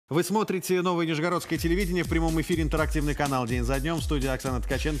Вы смотрите новое нижегородское телевидение, в прямом эфире интерактивный канал «День за днем». В студии Оксана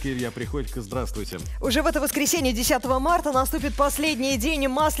Ткаченко и Илья Приходько. Здравствуйте. Уже в это воскресенье, 10 марта, наступит последний день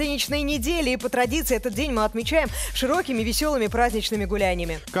масленичной недели. И по традиции этот день мы отмечаем широкими, веселыми праздничными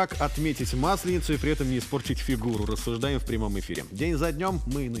гуляниями. Как отметить Масленицу и при этом не испортить фигуру? Рассуждаем в прямом эфире. День за днем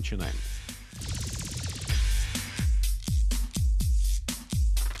мы начинаем.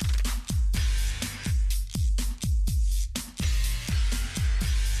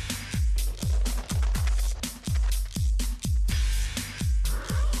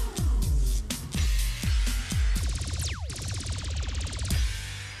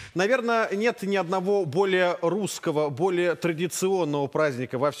 Наверное, нет ни одного более русского, более традиционного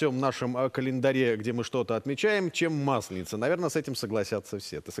праздника во всем нашем календаре, где мы что-то отмечаем, чем Масленица. Наверное, с этим согласятся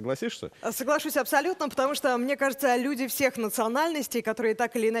все. Ты согласишься? Соглашусь абсолютно, потому что, мне кажется, люди всех национальностей, которые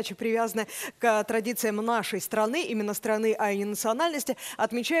так или иначе привязаны к традициям нашей страны, именно страны, а не национальности,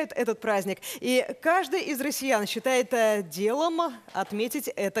 отмечают этот праздник. И каждый из россиян считает делом отметить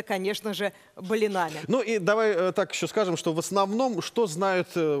это, конечно же, блинами. Ну и давай так еще скажем, что в основном, что знают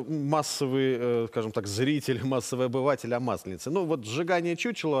массовый, скажем так, зритель, массовый обыватель о Масленице? Ну вот сжигание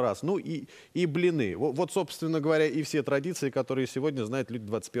чучела раз, ну и блины. Вот, собственно говоря, и все традиции, которые сегодня знают люди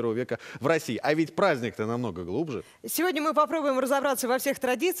 21 века в России. А ведь праздник-то намного глубже. Сегодня мы попробуем разобраться во всех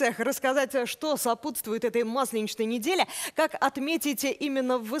традициях, рассказать, что сопутствует этой масленичной неделе, как отметить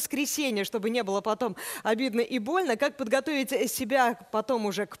именно в воскресенье, чтобы не было потом обидно и больно, как подготовить себя потом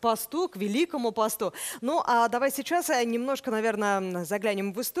уже к посту, к Великому посту. Ну а давай сейчас немножко, наверное,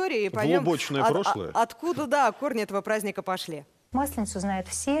 заглянем в историю и поймем, откуда, да, корни этого праздника пошли. Масленицу знают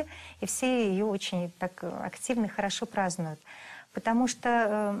все, и все ее очень так активно и хорошо празднуют. Потому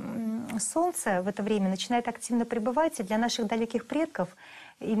что солнце в это время начинает активно пребывать, и для наших далеких предков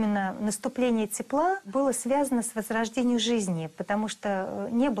именно наступление тепла было связано с возрождением жизни, потому что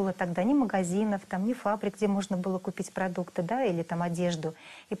не было тогда ни магазинов, там, ни фабрик, где можно было купить продукты, да, или там одежду.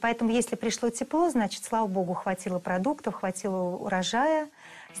 И поэтому, если пришло тепло, значит, слава Богу, хватило продуктов, хватило урожая,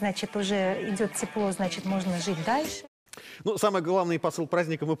 значит, уже идет тепло, значит, можно жить дальше. Ну, самый главный посыл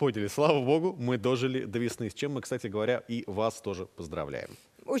праздника мы поняли. Слава Богу, мы дожили до весны, с чем мы, кстати говоря, и вас тоже поздравляем.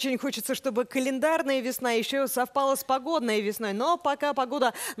 Очень хочется, чтобы календарная весна еще совпала с погодной весной. Но пока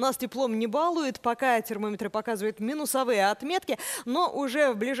погода нас теплом не балует, пока термометры показывают минусовые отметки, но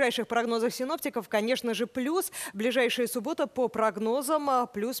уже в ближайших прогнозах синоптиков, конечно же, плюс. Ближайшая суббота по прогнозам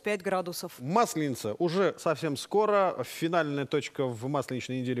плюс 5 градусов. Масленица уже совсем скоро. Финальная точка в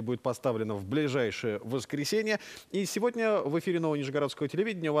масленичной неделе будет поставлена в ближайшее воскресенье. И сегодня в эфире нового нижегородского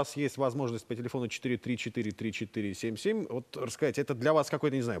телевидения у вас есть возможность по телефону 434-3477 вот рассказать, это для вас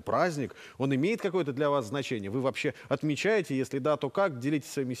какой-то, не знаю, праздник, он имеет какое-то для вас значение? Вы вообще отмечаете? Если да, то как? Делитесь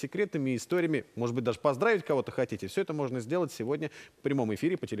своими секретами, историями. Может быть, даже поздравить кого-то хотите? Все это можно сделать сегодня в прямом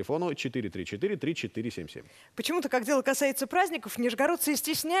эфире по телефону 434-3477. Почему-то, как дело касается праздников, нижегородцы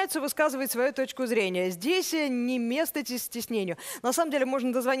стесняются высказывать свою точку зрения. Здесь не место стеснению. На самом деле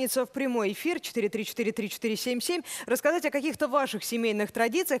можно дозвониться в прямой эфир 434-3477, рассказать о каких-то ваших семейных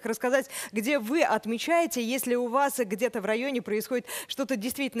традициях, рассказать, где вы отмечаете. Если у вас где-то в районе происходит что-то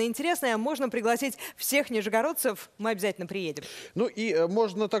действительно интересное, можно пригласить всех нижегородцев, мы обязательно приедем. Ну и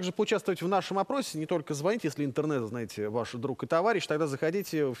можно также поучаствовать в нашем опросе, не только звонить, если интернет, знаете, ваш друг и товарищ, тогда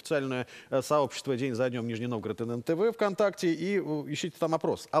заходите в официальное сообщество «День за днем» Нижний Новгород ННТВ ВКонтакте и ищите там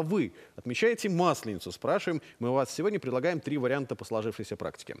опрос. А вы отмечаете Масленицу? Спрашиваем. Мы у вас сегодня предлагаем 3 варианта по сложившейся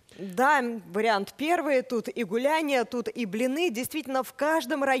практике. Да, вариант первый. Тут и гуляние, тут и блины. Действительно, в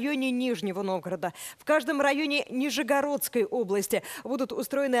каждом районе Нижнего Новгорода, в каждом районе Нижегородской области будут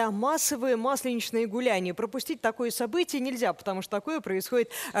устроены массовые масленичные гуляния. Пропустить такое событие нельзя, потому что такое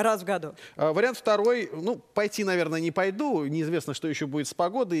происходит раз в году. Вариант второй. Ну, пойти, наверное, не пойду. Неизвестно, что еще будет с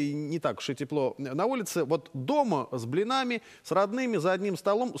погодой. Не так уж и тепло на улице. Вот дома с блинами, с родными, за одним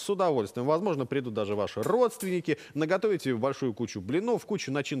столом с удовольствием. Возможно, придут даже ваши родственники. Наготовите большую кучу блинов, кучу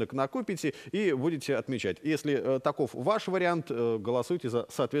начинок накупите и будете отмечать. Если таков ваш вариант, голосуйте за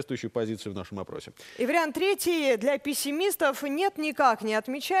соответствующую позицию в нашем опросе. И вариант третий. Для пессимистов нет никак не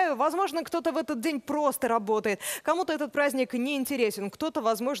отмечаю. Возможно, кто-то в этот день просто работает. Кому-то этот праздник не интересен. Кто-то,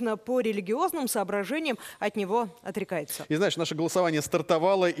 возможно, по религиозным соображениям от него отрекается. И знаешь, наше голосование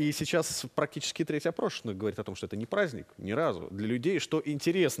стартовало, и сейчас практически треть опрошенных говорит о том, что это не праздник ни разу для людей, что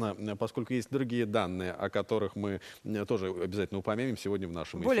интересно, поскольку есть другие данные, о которых мы тоже обязательно упомянем сегодня в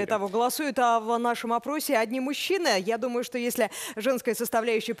нашем эфире. Более того, голосуют в нашем опросе одни мужчины. Я думаю, что если женская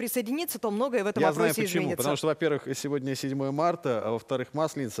составляющая присоединится, то многое в этом опросе изменится. Я знаю почему. Потому что, во-первых, сегодня 7 марта, а во-вторых, во-вторых,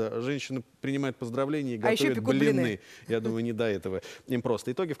 Масленица. Женщины принимают поздравления и А еще готовят пекут блины. Я думаю, не до этого им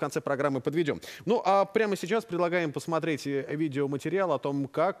просто. Итоги в конце программы подведем. Ну, а прямо сейчас предлагаем посмотреть видеоматериал о том,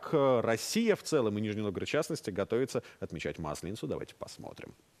 как Россия в целом и Нижний Новгород в частности готовится отмечать Масленицу. Давайте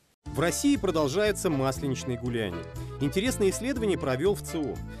посмотрим. В России продолжаются масленичные гуляния. Интересное исследование провел в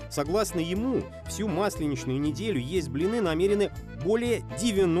ЦИОМ. Согласно ему, всю масленичную неделю есть блины намерены более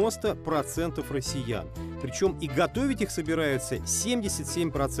 90% россиян. Причем и готовить их собираются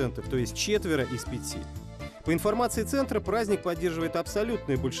 77%, то есть четверо из 5. По информации Центра, праздник поддерживает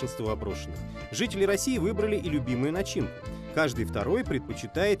абсолютное большинство опрошенных. Жители России выбрали и любимую начинку. Каждый второй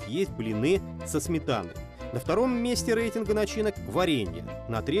предпочитает есть блины со сметаной. На втором месте рейтинга начинок – варенье,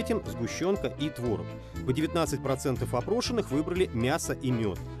 на третьем – сгущенка и творог. По 19% опрошенных выбрали мясо и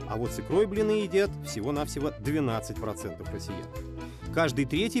мед, а вот с икрой блины едят всего-навсего 12% россиян. Каждый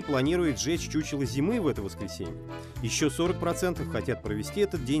третий планирует сжечь чучело зимы в это воскресенье. Еще 40% хотят провести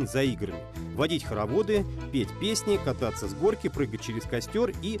этот день за играми, водить хороводы, петь песни, кататься с горки, прыгать через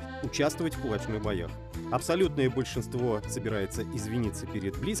костер и участвовать в кулачных боях. Абсолютное большинство собирается извиниться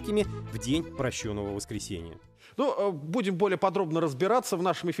перед близкими в день прощенного воскресенья. Ну, будем более подробно разбираться. В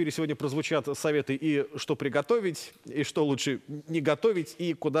нашем эфире сегодня прозвучат советы и что приготовить, и что лучше не готовить,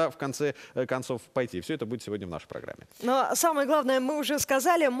 и куда в конце концов пойти. Все это будет сегодня в нашей программе. Но самое главное, мы уже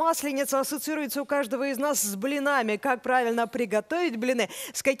сказали, масленица ассоциируется у каждого из нас с блинами. Как правильно приготовить блины,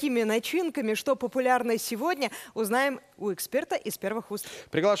 с какими начинками, что популярно сегодня, узнаем у эксперта из первых уст.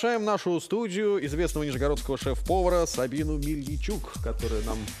 Приглашаем в нашу студию известного нижегородского шеф-повара Сабину Мельничук, которая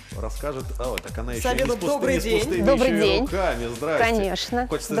нам расскажет... так она еще Сабина, не с пустыми, добрый день. Добрый день. Руками. Здрасте. Конечно.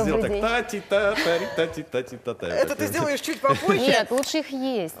 Хочется Добрый сделать день. так та-ти-та-та-ри-та-ти-та-ти-та-та. Это ты сделаешь чуть попозже. Нет, лучше их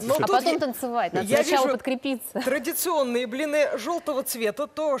есть, Но а тут потом я- танцевать. Надо я сначала вижу подкрепиться. Традиционные блины желтого цвета,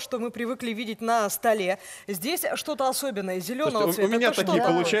 то, что мы привыкли видеть на столе. Здесь что-то особенное, зеленого Слушайте, у цвета. меня Это такие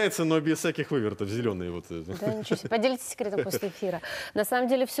что? получаются, но без всяких вывертов, зеленые вот. Да, ничего себе. Поделитесь секретом после эфира. На самом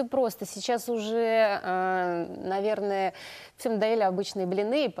деле все просто. Сейчас уже, наверное, всем надоели обычные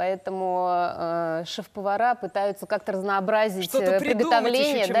блины, и поэтому шеф-повара пытаются как-то разнообразить Что-то придумать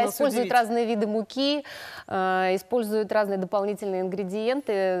приготовление. еще, чем Да, нас используют удивить. разные виды муки, используют разные дополнительные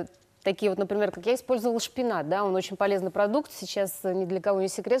ингредиенты. Такие вот, например, как я использовала шпинат, да, он очень полезный продукт. Сейчас ни для кого не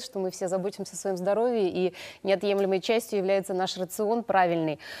секрет, что мы все заботимся о своем здоровье, и неотъемлемой частью является наш рацион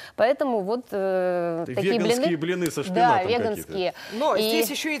правильный. Поэтому вот такие Веганские блины со шпинатом Да, веганские. Но И- здесь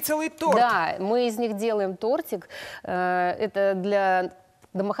еще и целый торт. Да, мы из них делаем тортик. Это для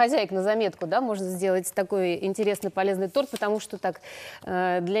домохозяек на заметку, да, можно сделать такой интересный, полезный торт, потому что так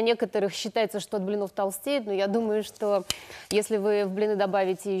для некоторых считается, что от блинов толстеет, но я думаю, что если вы в блины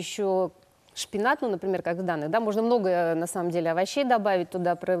добавите еще шпинат, ну, например, как в данных, да, можно много, на самом деле, овощей добавить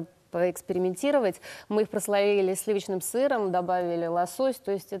туда, поэкспериментировать. Мы их прослоили сливочным сыром, добавили лосось,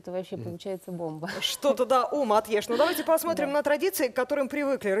 то есть это вообще получается бомба. Что-то, да, ум отъешь. Ну, давайте посмотрим на традиции, к которым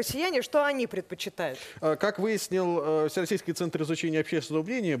привыкли россияне, что они предпочитают. Как выяснил Всероссийский центр изучения общественного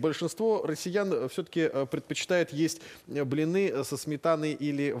мнения, большинство россиян все-таки предпочитает есть блины со сметаной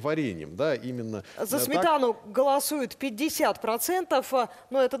или вареньем. Да, именно За так. сметану голосуют 50%.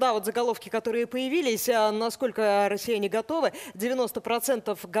 Ну, это, да, вот заголовки, которые появились. Насколько россияне готовы?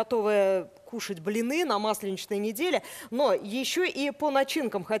 90% готовы кушать блины на масленичной неделе. Но еще и по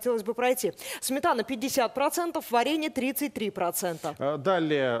начинкам хотелось бы пройти. Сметана 50%, варенье 33%.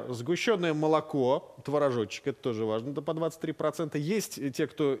 Далее сгущенное молоко, творожочек, это тоже важно, да, по 23%. Есть те,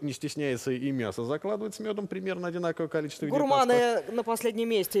 кто не стесняется и мясо закладывает с медом, примерно одинаковое количество. Гурманы на последнем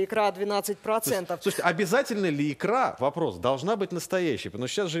месте, икра 12%. Слушайте, обязательно ли икра, вопрос, должна быть настоящей? Потому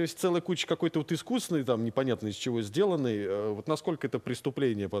что сейчас же есть целая куча какой-то вот искусственной, там непонятно из чего сделанной. Вот насколько это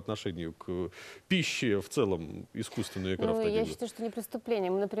преступление по отношению к пище в целом, искусственная икра? Ну, я считаю, что не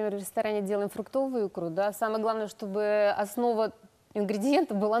преступление. Мы, например, в ресторане делаем фруктовую икру, да. Самое главное, чтобы основа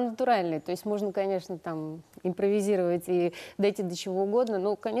ингредиента была натуральной. То есть можно, конечно, там импровизировать и дойти до чего угодно,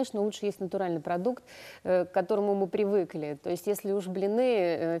 но, конечно, лучше есть натуральный продукт, к которому мы привыкли. То есть если уж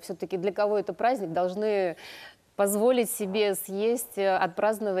блины, все-таки для кого это праздник, должны позволить себе съесть,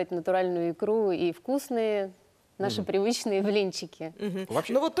 отпраздновать натуральную икру и вкусные наши привычные блинчики.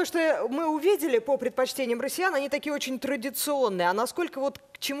 Вообще... Ну вот то, что мы увидели по предпочтениям россиян, они такие очень традиционные. А насколько вот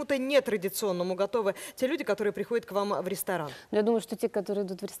к чему-то нетрадиционному готовы те люди, которые приходят к вам в ресторан? Но я думаю, что те, которые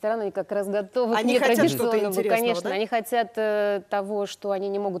идут в ресторан, они как раз готовы Они к хотят что-то нетрадиционному. интересного, Конечно, да? они хотят того, что они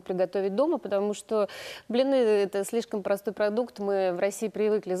не могут приготовить дома, потому что блины – это слишком простой продукт. Мы в России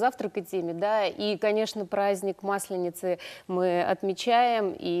привыкли завтракать ими, да, и, конечно, праздник Масленицы мы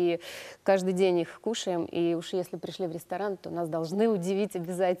отмечаем, и каждый день их кушаем, и уж если пришли в ресторан, то нас должны удивить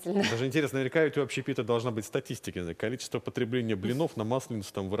обязательно. Даже интересно, наверняка у общепита должна быть статистика. Количество потребления блинов на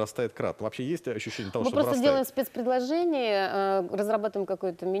Масленицу там вырастает кратно. Вообще есть ощущение того, Мы что просто вырастает? делаем спецпредложение, разрабатываем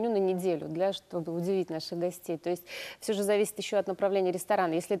какое-то меню на неделю, чтобы удивить наших гостей. То есть все же зависит еще от направления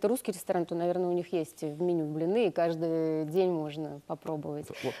ресторана. Если это русский ресторан, то, наверное, у них есть в меню блины, и каждый день можно попробовать.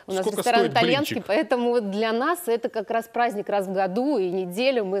 Вот У нас сколько ресторан стоит итальянский, блинчик? поэтому для нас это как раз праздник раз в году, и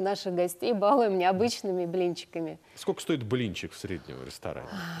неделю мы наших гостей балуем необычными блинчиками. Сколько стоит блинчик в среднем в ресторане?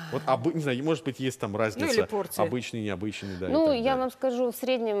 Вот, не знаю, может быть, есть там разница. или порция. Обычный, необычный, да. Ну, и так я далее. вам скажу, в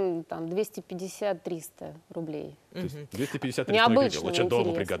среднем там 250-300 рублей. То есть 250 Необычно, Лучше дома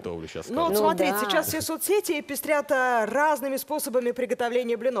интересно. приготовлю сейчас. Ну, вот Ну, смотрите, да. сейчас все соцсети пестрят разными способами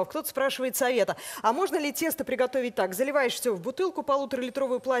приготовления блинов. Кто-то спрашивает совета, а можно ли тесто приготовить так? Заливаешь все в бутылку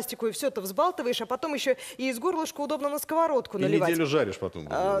 1,5-литровую пластиковую, все это взбалтываешь, а потом еще и из горлышка удобно на сковородку И наливать. неделю жаришь потом.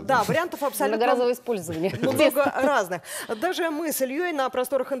 Да, вариантов абсолютно Многоразовое использование. много разных. Даже мы с Ильей на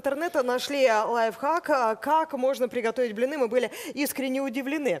просторах интернета нашли лайфхак, как можно приготовить блины. Мы были искренне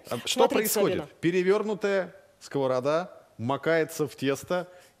удивлены. Что Смотрите, происходит? Сабина. Перевернутая сковорода макается в тесто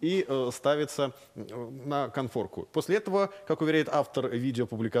и ставится на конфорку. После этого, как уверяет автор видео,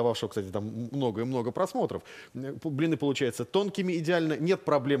 публиковавшего, кстати, там много и много просмотров, блины получаются тонкими идеально, нет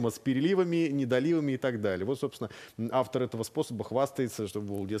проблемы с переливами, недоливами и так далее. Вот, собственно, автор этого способа хвастается, что,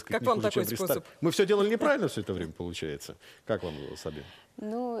 мол, дескать, Как не вам хуже, такой чем в ресторане. способ? Мы все делали неправильно все это время, получается. Как вам, Сабина?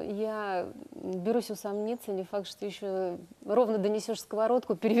 Ну, я берусь усомниться, не факт, что еще ровно донесешь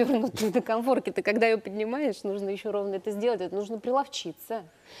сковородку, перевернутую до конфорки. Ты когда ее поднимаешь, нужно еще ровно это сделать, это нужно приловчиться.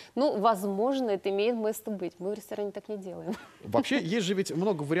 Ну, возможно, это имеет место быть. Мы в ресторане так не делаем. Вообще, есть же ведь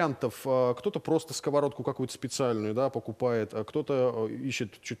много вариантов. Кто-то просто сковородку какую-то специальную, да, покупает, а кто-то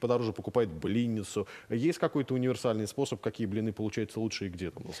ищет чуть подороже, покупает блинницу. Есть какой-то универсальный способ, какие блины получаются лучше и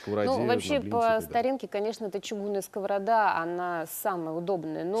где? Там, на сковороде, Ну, вообще, на блинце и по так далее? старинке, конечно, это чугунная сковорода, она самая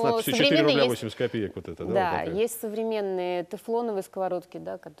удобная. С Но надписью 4 рубля есть... 80 копеек вот это, да? Да, вот такая? есть современные тефлоновые сковородки,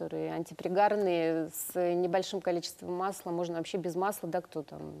 да, которые антипригарные, с небольшим количеством масла, можно вообще без масла, да, кто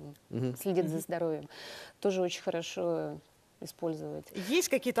там следит за здоровьем, тоже очень хорошо использовать. Есть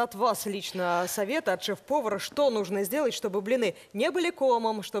какие-то от вас лично советы, от шеф-повара, что нужно сделать, чтобы блины не были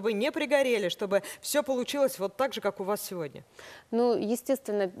комом, чтобы не пригорели, чтобы все получилось вот так же, как у вас сегодня? Ну,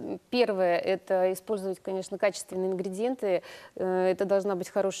 естественно, первое – это использовать, конечно, качественные ингредиенты. Это должна быть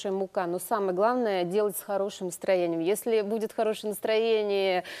хорошая мука. Но самое главное – делать с хорошим настроением. Если будет хорошее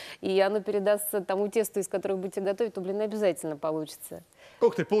настроение, и оно передастся тому тесту, из которого будете готовить, то блины обязательно получится.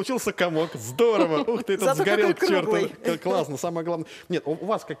 Ух ты, получился комок, здорово! Ух ты, этот Зато сгорел какой к черту. круглый. Классно, самое главное. Нет, у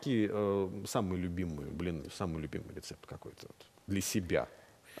вас какие самые любимые блины, самый любимый рецепт какой-то вот для себя?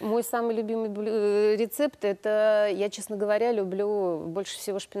 Мой самый любимый рецепт – это, я, честно говоря, люблю больше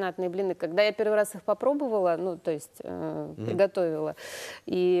всего шпинатные блины. Когда я первый раз их попробовала, ну, то есть приготовила,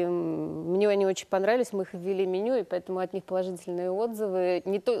 и мне они очень понравились, мы их ввели в меню, и поэтому от них положительные отзывы.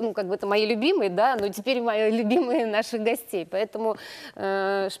 Не то, ну, как бы это мои любимые, да, но теперь мои любимые наших гостей. Поэтому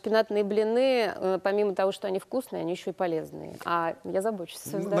шпинатные блины, помимо того, что они вкусные, они еще и полезные. А я забочусь о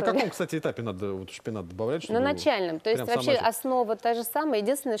своем На здоровье. каком, кстати, этапе надо вот шпинат добавлять? На начальном. То есть прям вообще сама же- основа та же самая.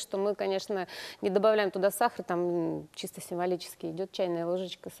 Единственное, что мы, конечно, не добавляем туда сахар, там чисто символически идет чайная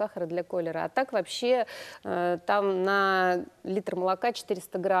ложечка сахара для колера. А так вообще там на литр молока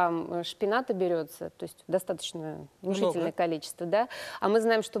 400 грамм шпината берется, то есть достаточно внушительное Много. количество, да. А мы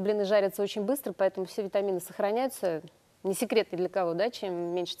знаем, что блины жарятся очень быстро, поэтому все витамины сохраняются. Не секрет ни для кого, да,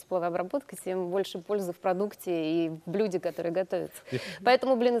 чем меньше тепловая обработка, тем больше пользы в продукте и в блюде, которое готовится.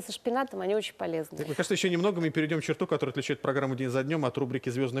 Поэтому блины со шпинатом, они очень полезны. Мне кажется, еще немного мы перейдем к черту, которая отличает программу «День за днем» от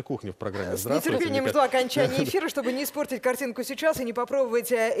рубрики «Звездная кухня» в программе. С Здравствуйте. нетерпением мне жду окончания эфира, чтобы не испортить картинку сейчас и не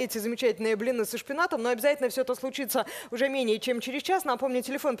попробовать эти замечательные блины со шпинатом. Но обязательно все это случится уже менее чем через час. Напомню,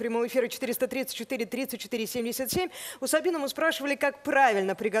 телефон прямого эфира 434 34 77. У Сабины мы спрашивали, как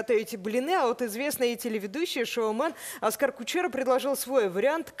правильно приготовить блины, а вот известный телеведущий, шоумен Оскар Кучера предложил свой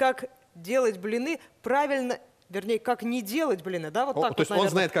вариант, как делать блины правильно. Вернее, как не делать блины, да? Вот О, так то вот, есть он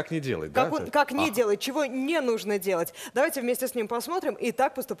наверное. знает, как не делать, да? Как не делать, чего не нужно делать. Давайте вместе с ним посмотрим, и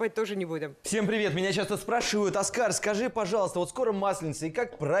так поступать тоже не будем. Всем привет! Меня часто спрашивают: Оскар, скажи, пожалуйста, вот скоро Масленица, и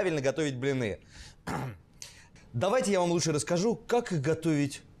как правильно готовить блины? Давайте я вам лучше расскажу, как их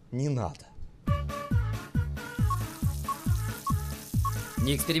готовить не надо.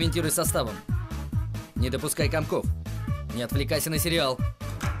 Не экспериментируй с составом. Не допускай комков. Не отвлекайся на сериал.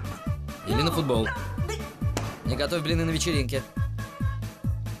 Или на футбол. Не готовь блины на вечеринке.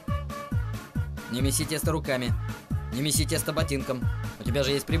 Не меси тесто руками. Не меси тесто ботинком. У тебя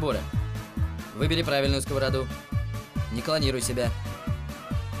же есть приборы. Выбери правильную сковороду. Не клонируй себя.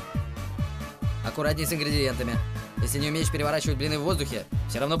 Аккуратней с ингредиентами. Если не умеешь переворачивать блины в воздухе,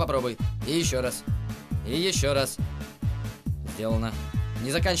 все равно попробуй. И еще раз. И еще раз. Сделано.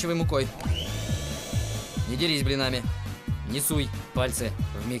 Не заканчивай мукой. Не дерись блинами. Не суй пальцы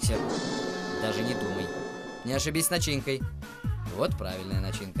в миксер. Даже не думай. Не ошибись с начинкой. Вот правильная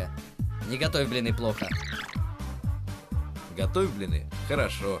начинка. Не готовь блины плохо. Готовь блины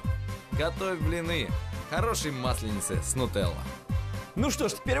хорошо. Готовь блины хорошей масленицы с нутелла. Ну что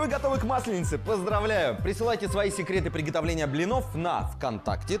ж, теперь вы готовы к масленице. Поздравляю! Присылайте свои секреты приготовления блинов на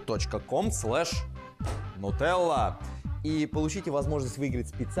vkontakte.com/Nutella и получите возможность выиграть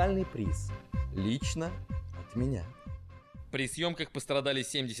специальный приз лично от меня. При съемках пострадали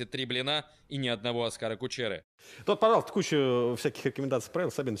 73 блина и ни одного Оскара Кучеры. Тут, пожалуйста, куча всяких рекомендаций,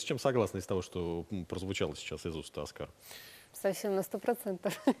 правил. Сабина, с чем согласна из того, что прозвучало сейчас из уст Оскара? Совсем на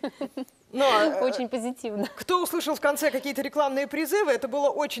 100%. Но, Очень позитивно. кто услышал в конце какие-то рекламные призывы, это было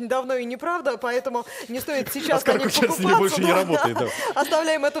очень давно и неправда, поэтому не стоит сейчас Оскар на них Кучер с ней покупаться. больше не работает. Да.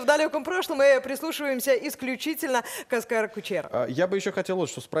 Оставляем это в далеком прошлом и прислушиваемся исключительно к Оскару Кучеру. Я бы еще хотел вот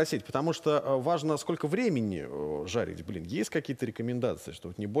что спросить, потому что важно, сколько времени жарить блин. Есть какие-то рекомендации, что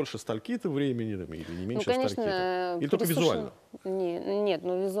вот не больше стольки-то времени там, или не меньше стольки-то? Или только визуально? Нет,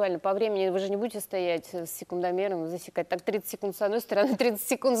 ну визуально. По времени вы же не будете стоять с секундомером, засекать так 30 секунд с одной стороны, 30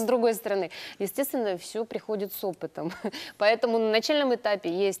 секунд с другой стороны. Естественно, все приходит с опытом. Поэтому на начальном этапе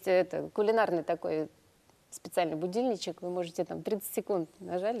есть кулинарный такой специальный будильничек. Вы можете там 30 секунд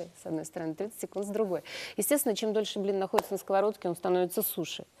нажали с одной стороны, 30 секунд с другой. Естественно, чем дольше блин находится на сковородке, он становится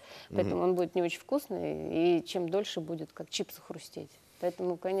суше. Поэтому он будет не очень вкусный, и чем дольше будет как чипсы хрустеть.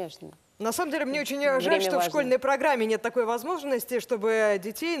 Поэтому, конечно... На самом деле, мне очень жаль, что в школьной программе нет такой возможности, чтобы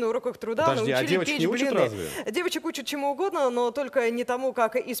детей на уроках труда научили печь блины. Разве? Девочек учат чему угодно, но только не тому,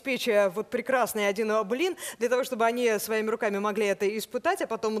 как испечь вот прекрасный один блин, для того, чтобы они своими руками могли это испытать, а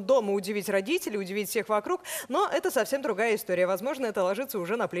потом дома удивить родителей, удивить всех вокруг. Но это совсем другая история. Возможно, это ложится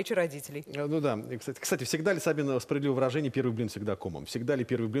уже на плечи родителей. Ну да. Кстати, всегда ли, Сабина, справедливое выражение, первый блин всегда комом? Всегда ли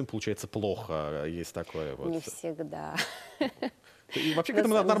первый блин получается плохо? Есть такое вот? Не всегда. И вообще к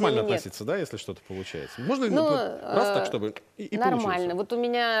этому надо нормально относиться, да, если что-то получается? Можно ли раз так, чтобы и нормально. получилось? Вот у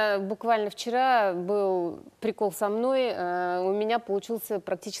меня буквально вчера был прикол со мной. У меня получился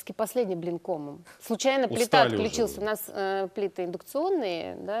практически последний блин комом. Случайно плита отключилась. У нас плиты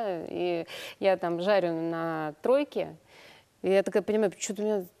индукционные, да, и я там жарю на тройке. И я такая понимаю, что-то у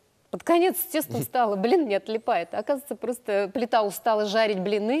меня под конец с тестом стало, блин, не отлипает. Оказывается, просто плита устала жарить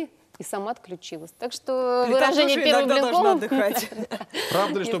блины и сама отключилась. Так что выражение первым блинком...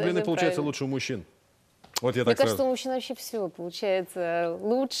 Правда ли, что блины получаются лучше у мужчин? Вот я Мне так кажется, сразу. у мужчин вообще все получается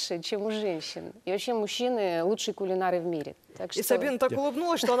лучше, чем у женщин. И вообще мужчины лучшие кулинары в мире. Так что... И Сабина так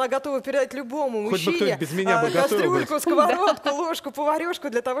улыбнулась, что она готова передать любому мужчине без меня бы кастрюльку, сковородку, ложку, поварешку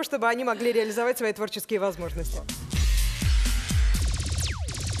для того, чтобы они могли реализовать свои творческие возможности.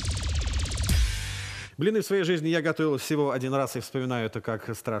 Блины в своей жизни я готовила всего один раз и вспоминаю это как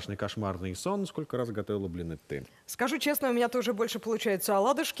страшный кошмарный сон. Сколько раз готовила блины ты? Скажу честно, у меня тоже больше получаются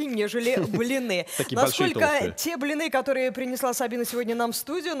оладушки, нежели блины. Такие большие, насколько толстые. те блины, которые принесла Сабина сегодня нам в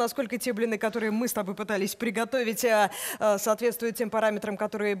студию, насколько те блины, которые мы с тобой пытались приготовить, соответствуют тем параметрам,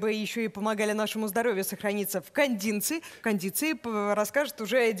 которые бы еще и помогали нашему здоровью сохраниться в кондиции, расскажет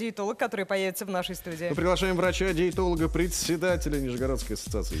уже диетолог, который появится в нашей студии. Мы приглашаем врача-диетолога, председателя Нижегородской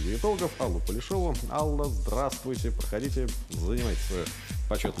ассоциации диетологов Аллу Поляшову. Алла, здравствуйте, проходите, занимайте свое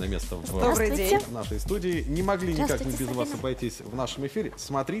почетное место в нашей студии. Не могли никак мы без вас обойтись в нашем эфире.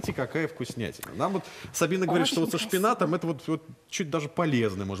 Смотрите, какая вкуснятина. Нам вот Сабина говорит, что вот со шпинатом это вот чуть даже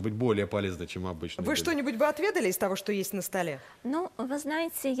полезно, может быть, более полезно, чем обычно. Вы что-нибудь бы отведали из того, что есть на столе? Ну, вы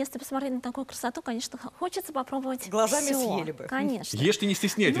знаете, если посмотреть на такую красоту, конечно, хочется попробовать глазами всё. съели бы. Конечно. Ешьте, не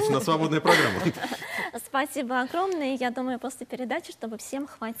стесняйтесь, у нас свободная программа. Спасибо огромное. Я думаю, после передачи, чтобы всем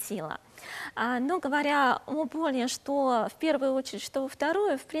хватило. Но говоря о боли, что в первую очередь, что во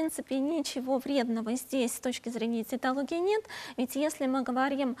вторую, в принципе, ничего вредного здесь с точки зрения диетологии нет. Ведь если мы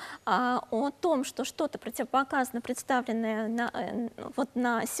говорим о том, что что-то противопоказано, представленное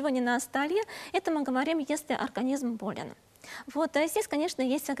сегодня на столе, это мы говорим, если организм болен. Вот, а здесь, конечно,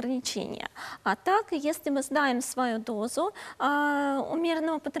 есть ограничения. А так, если мы знаем свою дозу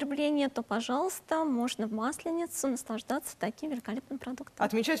умеренного потребления, то, пожалуйста, можно в масленицу наслаждаться таким великолепным продуктом.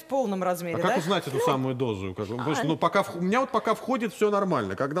 Отмечать в полном размере, как узнать эту самую дозу? Потому что, у меня вот пока входит, все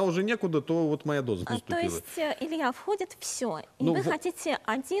нормально. Когда уже некуда, то вот моя доза поступила. То есть, Илья, входит все. И вы хотите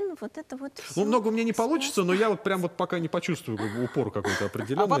один, вот это вот все. Ну, много у меня не получится, но я вот прям вот пока не почувствую упор какой-то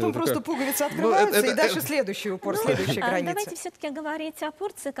определенный. А потом просто пуговицы открываются, и дальше следующий упор, следующая граница. давайте все-таки говорить о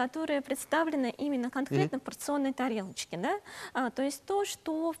порции, которая представлена именно конкретно в порционной тарелочке. Да? То есть то,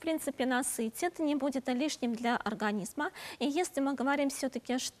 что, в принципе, насытит, не будет лишним для организма. И если мы говорим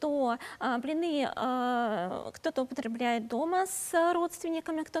все-таки, что блины кто-то употребляет дома с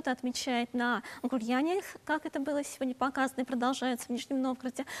родственниками, кто-то отмечает на гульяниях, как это было сегодня показано и продолжается в Нижнем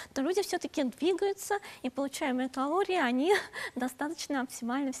Новгороде, то люди все-таки двигаются, и получаемые калории, они достаточно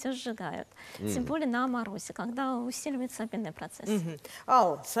оптимально все сжигают. Тем более на морозе, когда усиливается обменный процесс.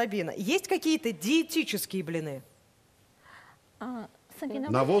 Алла, Сабина, есть какие-то диетические блины?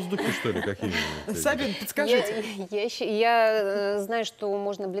 Сабина, На воздухе, что ли, какие-нибудь? Сабин, подскажите. Я знаю, что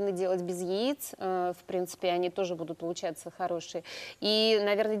можно блины делать без яиц. В принципе, они тоже будут получаться хорошие. И,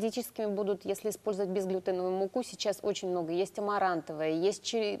 наверное, диетическими будут, если использовать безглютеновую муку. Сейчас очень много. Есть амарантовая,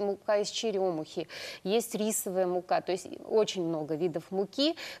 есть мука из черемухи, есть рисовая мука. То есть очень много видов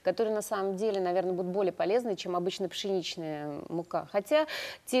муки, которые на самом деле, наверное, будут более полезны, чем обычно пшеничная мука. Хотя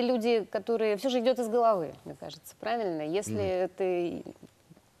те люди, которые... Все же идет из головы, мне кажется, правильно? Если ты...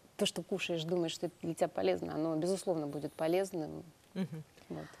 То, что кушаешь, думаешь, что это для тебя полезно, оно, безусловно, будет полезным.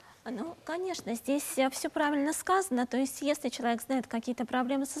 Вот. Ну, конечно, здесь все правильно сказано. То есть, если человек знает какие-то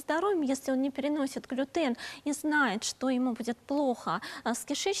проблемы со здоровьем, если он не переносит глютен и знает, что ему будет плохо с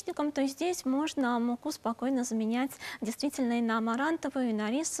кишечником, то здесь можно муку спокойно заменять действительно и на амарантовую, и на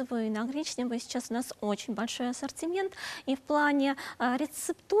рисовую, и на гречневую. Сейчас у нас очень большой ассортимент. И в плане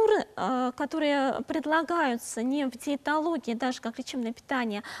рецептуры, которые предлагаются не в диетологии, даже как лечебное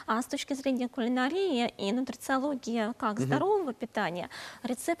питание, а с точки зрения кулинарии и нутрициологии как здорового питания,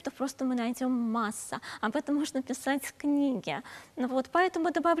 рецептов просто мы найдем масса. Об этом можно писать книги. Вот, поэтому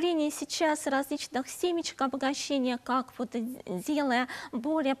добавление сейчас различных семечек обогащения, как вот делая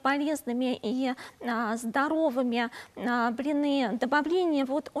более полезными и здоровыми блины, добавление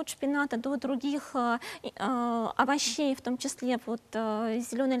вот от шпината до других овощей, в том числе вот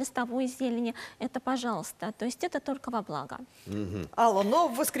зеленой листовой зелени, это пожалуйста. То есть это только во благо. Алла, но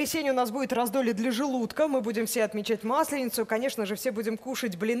в воскресенье у нас будет раздолье для желудка. Мы будем все отмечать Масленицу. Конечно же, все будем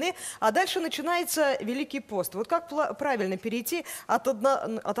кушать блины. А дальше начинается Великий пост. Вот как правильно перейти от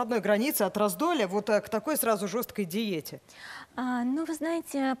одной границы, от раздолья, вот к такой сразу жесткой диете? Ну, вы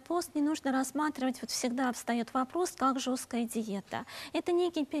знаете, пост не нужно рассматривать, вот всегда встает вопрос, как жесткая диета. Это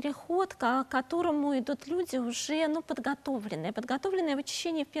некий переход, к которому идут люди уже подготовленные в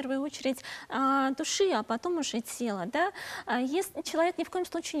очищении в первую очередь души, а потом уже тела. Да? Если человек ни в коем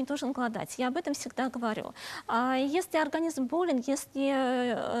случае не должен голодать, я об этом всегда говорю. Если организм болен,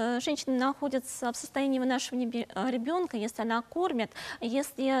 если женщина находится в состоянии вынашивания ребенка, если она кормит,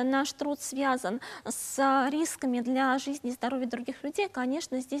 если наш труд связан с рисками для жизни и здоровья других людей,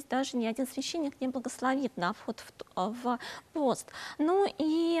 конечно, здесь даже ни один священник не благословит на вход в пост. Ну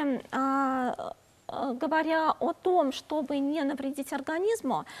и говоря о том, чтобы не навредить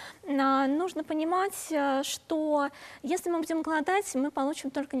организму, нужно понимать, что если мы будем голодать, мы получим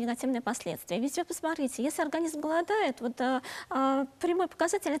только негативные последствия. Ведь вы посмотрите, если организм голодает, вот прямой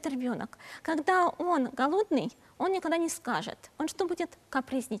показатель — это ребенок. Когда он голодный, он никогда не скажет. Он что будет?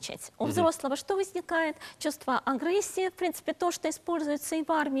 Капризничать. У взрослого что возникает? Чувство агрессии, в принципе, то, что используется и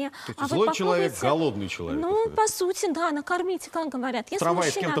в армии. Злой человек, голодный человек. Ну, по сути, да, накормите, как говорят. В трамвае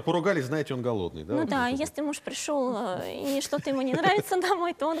с кем-то поругались, знаете, он голодный, да? Ну да, если муж пришел и что-то ему не нравится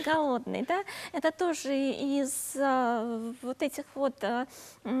домой, то он голодный, да? Это тоже из вот этих вот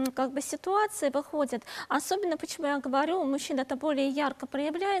как бы ситуаций выходит. Особенно, почему я говорю, у мужчин это более ярко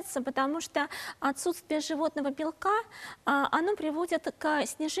проявляется, потому что отсутствие животного белка, оно приводит к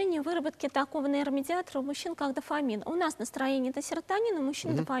снижению выработки такого нейромедиатора у мужчин, как дофамин. У нас настроение — это серотонин, у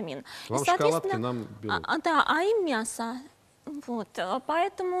мужчин — дофамин. Вам шоколадки, нам белок. Да, а им мясо. Вот.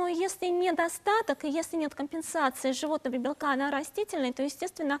 Поэтому, если недостаток и если нет компенсации животного белка на растительной, то,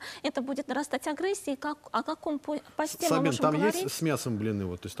 естественно, это будет нарастать агрессия. О каком посте мы можем там говорить? есть с мясом блины,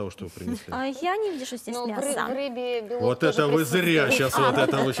 вот из того, что вы принесли? Я не вижу здесь мяса. В рыбе белок Вот это вы зря сейчас, вот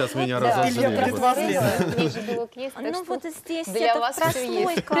это вы сейчас меня разозлили. Ну вот здесь это в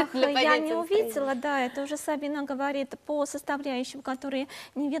прослойках я не увидела, да, это уже Сабина говорит по составляющим, которые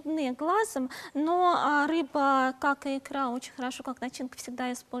не видны глазом, но рыба, как и икра, очень хорошо, как начинка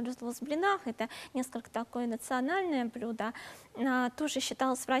всегда использовалась в блинах. Это несколько такое национальное блюдо. Тоже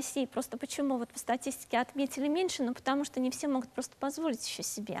считалось в России. Просто почему вот по статистике отметили меньше? Ну, потому что не все могут просто позволить еще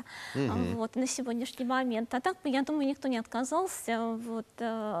себе вот, на сегодняшний момент. А так, я думаю, никто не отказался вот,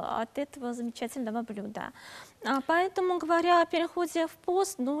 от этого замечательного блюда. Поэтому, говоря о переходе в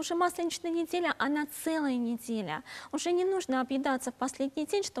пост, но уже масленичная неделя, она целая неделя. Уже не нужно объедаться в последний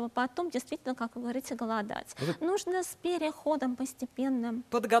день, чтобы потом действительно, как вы говорите, голодать. Нужно с переходом постепенным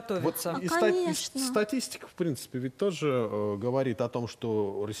подготовиться. Вот конечно. статистика, в принципе, ведь тоже говорит о том,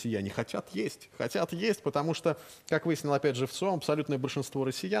 что россияне хотят есть, потому что, как выяснил опять же в ЦИОМ, абсолютное большинство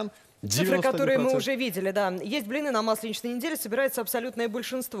россиян, 91%. Цифры, которые мы уже видели, да. Есть блины на масленичной неделе, собирается абсолютное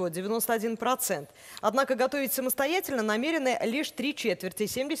большинство, 91%. Однако готовить самостоятельно намерены лишь 3/4,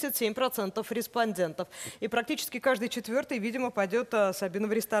 77% респондентов. И практически каждый четвертый, видимо, пойдет, Сабина,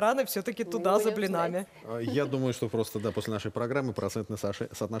 в ресторан и все-таки туда за блинами. Я думаю, что просто, да, после нашей программы процентное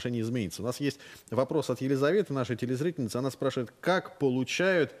соотношение изменится. У нас есть вопрос от Елизаветы, нашей телезрительницы. Она спрашивает, как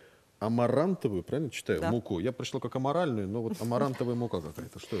получают амарантовую, правильно читаю, да, муку. Я прочитал как аморальную, но вот амарантовая мука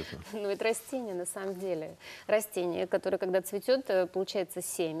какая-то. Что это? Ну, это растение, на самом деле. Растение, которое, когда цветет, получается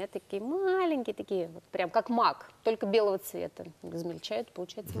семя, такие маленькие, такие, вот прям как мак, только белого цвета. Измельчают,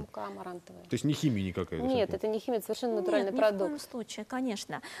 получается мука амарантовая. То есть не химия никакая? Нет, это не химия, это совершенно натуральный продукт. Ни в коем случае,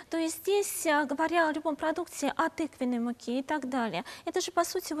 конечно. То есть здесь, говоря о любом продукте, о тыквенной муке и так далее, это же, по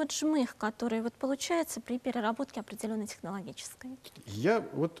сути, вот жмых, который вот получается при переработке определенной технологической. Я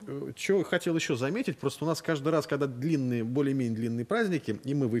вот что хотел еще заметить, просто у нас каждый раз, когда длинные, более-менее длинные праздники,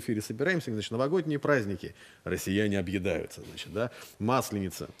 и мы в эфире собираемся, значит, новогодние праздники, россияне объедаются, значит, да,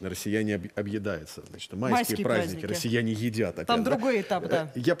 Масленица, россияне объедаются, значит, майские праздники, россияне едят. Опять, там да? другой этап,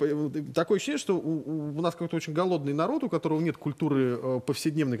 да. Такое ощущение, что у нас какой-то очень голодный народ, у которого нет культуры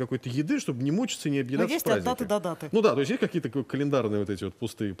повседневной какой-то еды, чтобы не мучиться и не объедаться. Но есть в праздники. от даты до даты. Ну да, то есть есть какие-то календарные вот эти вот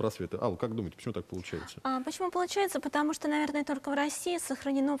пустые просветы. Алла, как думаете, почему так получается? Почему получается? Потому что, наверное, только в России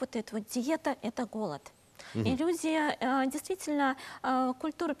сохранено вот это вот диета – это голод. И люди действительно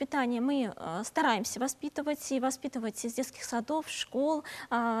культуру питания мы стараемся воспитывать, и воспитывать из детских садов, школ,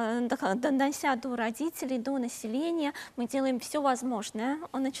 донося до родителей, до населения. Мы делаем все возможное,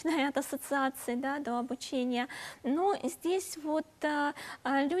 начиная от ассоциации, да, до обучения. Но здесь вот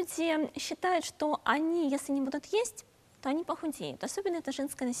люди считают, что они, если не будут есть, то они похудеют. Особенно это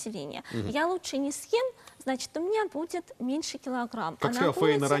женское население. Я лучше не съем, значит, у меня будет меньше килограмм. Как сказала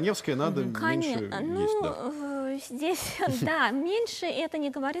Фаина Раневская, надо меньше есть. Да. Здесь, да, меньше это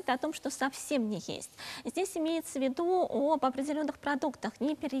не говорит о том, что совсем не есть. Здесь имеется в виду об определенных продуктах,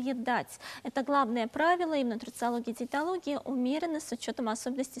 не переедать. Это главное правило и в нутрициологии, и диетологии, умеренно с учетом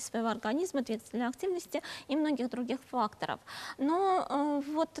особенностей своего организма, двигательной активности и многих других факторов. Но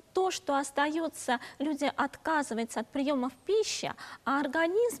вот то, что остается, люди отказываются от приемов пищи, а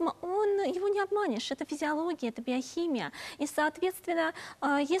организм, его не обманешь. Это физиология, это биохимия. И, соответственно,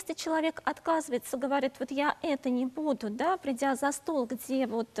 если человек отказывается, говорит, вот я это не буду, да, придя за стол, где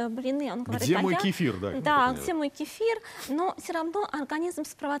вот блины, он говорит, где мой кефир, да? Да, где мой кефир, но все равно организм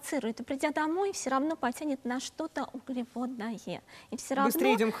спровоцирует. И придя домой, все равно потянет на что-то углеводное. И все равно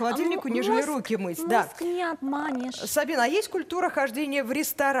быстрее идем к холодильнику, нежели руки мыть. Мозг не обманешь. Сабина, а есть культура хождения в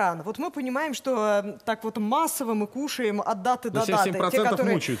ресторан? Вот мы понимаем, что так вот массово мы кушаем от даты до даты. 77% те,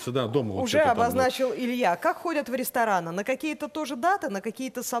 которые мучаются, да, дома. Уже обозначил Илья. Как ходят в рестораны? На какие-то тоже даты, на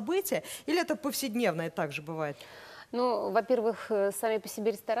какие-то события? Или это повседневное также бывает? Ну, во-первых, сами по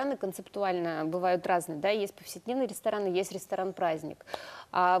себе рестораны концептуально бывают разные, да, есть повседневные рестораны, есть ресторан-праздник.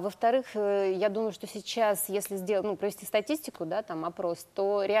 А во-вторых, я думаю, что сейчас, если сделать, провести статистику, да, там опрос,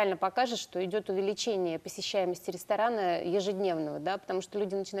 то реально покажет, что идет увеличение посещаемости ресторана ежедневного, да, потому что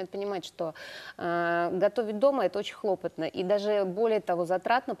люди начинают понимать, что готовить дома это очень хлопотно и даже более того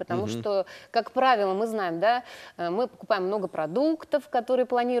затратно, потому что, как правило, мы знаем, да, мы покупаем много продуктов, из которых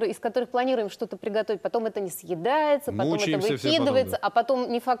планируем что-то приготовить, потом это не съедается, потом это выкидывается, а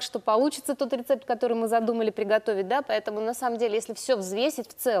потом не факт, что получится тот рецепт, который мы задумали приготовить, да, поэтому на самом деле, если все взвесить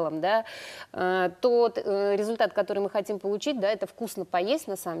в целом, да, тот результат, который мы хотим получить, да, это вкусно поесть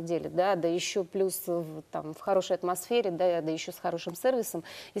на самом деле, да еще плюс в хорошей атмосфере, да еще с хорошим сервисом,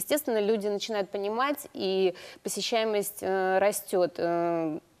 естественно, люди начинают понимать, и посещаемость растет.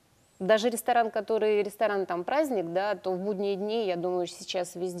 Даже ресторан там праздник, да, то в будние дни, я думаю,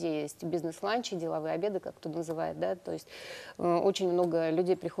 сейчас везде есть бизнес-ланчи, деловые обеды, как кто называет, да, то есть очень много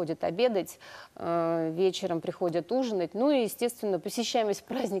людей приходят обедать, вечером приходят ужинать, ну и, естественно, посещаемость в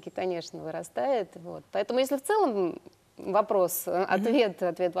праздники, конечно, вырастает, вот. Поэтому если в целом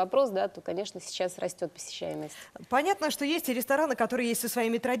ответ-вопрос, да, то, конечно, сейчас растет посещаемость. Понятно, что есть и рестораны, которые есть со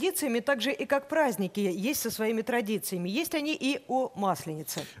своими традициями, так же и как праздники есть со своими традициями. Есть они и у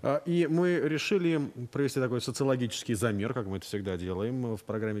Масленицы. И мы решили провести такой социологический замер, как мы это всегда делаем в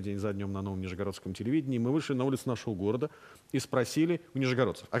программе «День за днем» на Новом Нижегородском телевидении. Мы вышли на улицу нашего города и спросили у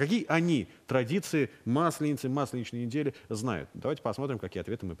нижегородцев, а какие они традиции Масленицы, масленичной недели знают. Давайте посмотрим, какие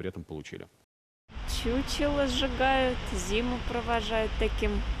ответы мы при этом получили. чучело сжигают, зиму провожают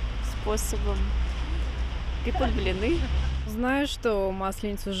таким способом. Пекут блины. Знаю, что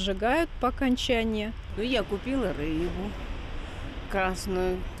масленицу сжигают по окончании. Ну, я купила рыбу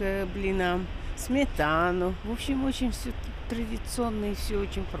красную к блинам, сметану. В общем, очень все традиционно и все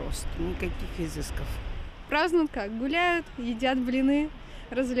очень просто. Никаких изысков. Празднуют как? Гуляют, едят блины,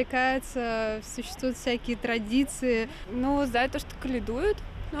 развлекаются, существуют всякие традиции. Ну, знаю то, что каледуют,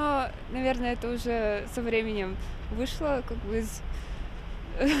 но, наверное, это уже со временем вышло как бы из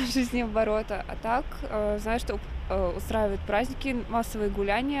жизни оборота. А так, знаю, что устраивают праздники, массовые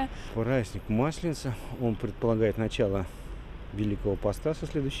гуляния. Праздник Масленица, он предполагает начало Великого Поста со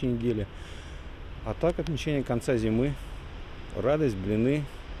следующей недели. А так отмечание конца зимы, радость, блины,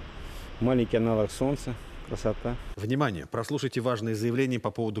 маленький аналог солнца. Красота. Внимание! Прослушайте важные заявления по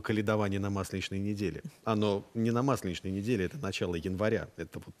поводу каледования на Масленичной неделе. Оно не на Масленичной неделе, это начало января.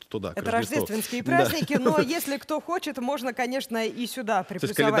 Это вот туда, к Это Рождеству. рождественские праздники, но если кто хочет, можно, конечно, и сюда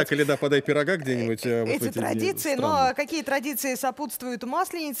приплюсовать. То есть каледа, подай пирога где-нибудь. Эти традиции, но какие традиции сопутствуют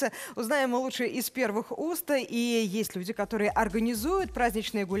Масленице, узнаем мы лучше из первых уст. И есть люди, которые организуют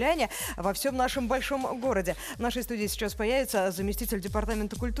праздничные гуляния во всем нашем большом городе. В нашей студии сейчас появится заместитель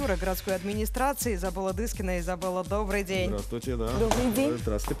департамента культуры городской администрации Изабелла Дыскина. Изабелла, добрый день. Здравствуйте, да. Добрый день.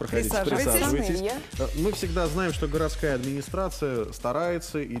 Здравствуйте, проходите, Присаживайтесь. Мы всегда знаем, что городская администрация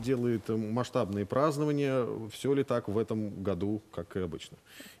старается и делает масштабные празднования. Все ли так в этом году, как и обычно?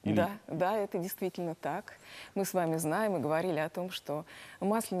 Да, это действительно так. Мы с вами знаем и говорили о том, что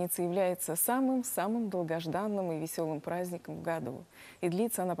Масленица является самым долгожданным и веселым праздником в году. И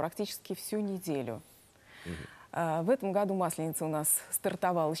длится она практически всю неделю. В этом году Масленица у нас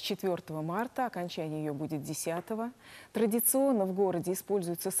стартовала с 4 марта, окончание ее будет 10. Традиционно в городе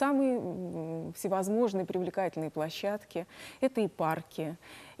используются самые всевозможные привлекательные площадки. Это и парки,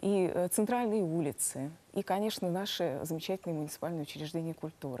 и центральные улицы, и, конечно, наши замечательные муниципальные учреждения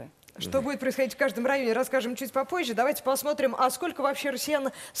культуры. Что будет происходить в каждом районе, расскажем чуть попозже. Давайте посмотрим, а сколько вообще россиян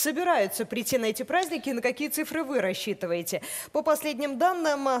собираются прийти на эти праздники и на какие цифры вы рассчитываете. По последним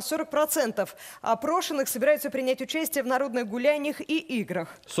данным, 40% опрошенных собираются принять участие в народных гуляниях и играх.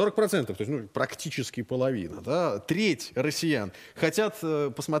 40%, то есть практически половина. Да? Треть россиян хотят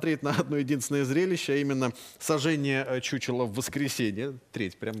посмотреть на одно единственное зрелище, а именно сожжение чучела в воскресенье.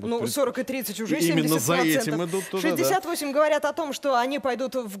 Треть прям. Ну, 40 и 30 уже 70%. Именно за этим идут туда, 68 говорят о том, что они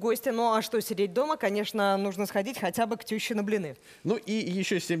пойдут в гости. Ну а что сидеть дома? Конечно, нужно сходить хотя бы к теще на блины. Ну и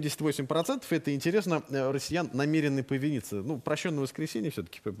еще 78%, это интересно, россиян намерены повиниться. Ну, прощенное воскресенье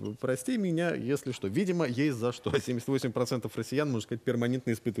все-таки, прости меня, если что. Видимо, есть за что. 78% россиян, можно сказать,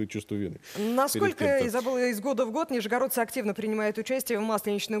 перманентно испытывают чувство вины. Насколько, Изабелла, из года в год нижегородцы активно принимают участие в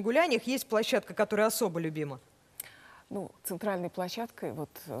масленичных гуляниях? Есть площадка, которая особо любима? Ну, центральной площадкой вот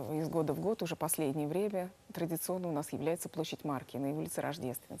из года в год, уже последнее время, традиционно у нас является площадь Марки на улице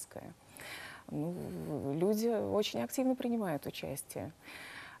Рождественская. Ну, люди очень активно принимают участие.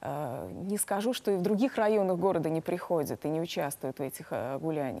 Не скажу, что и в других районах города не приходят и не участвуют в этих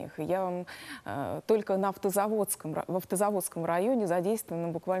гуляниях. Я вам только в Автозаводском районе задействовано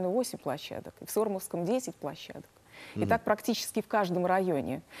буквально 8 площадок, и в Сормовском 10 площадок. И так практически в каждом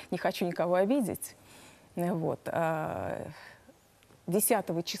районе. Не хочу никого обидеть. Вот.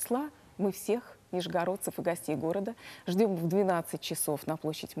 10 числа мы всех нижегородцев и гостей города ждем в 12 часов на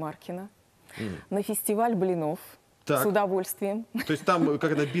площадь Маркина на фестиваль блинов. Так. С удовольствием. То есть там,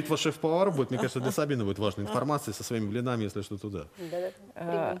 когда битва шеф-повара будет, мне кажется, для Сабины будет важная информация со своими блинами, если что, туда.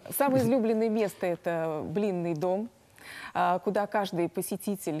 Самое излюбленное место – это блинный дом, куда каждый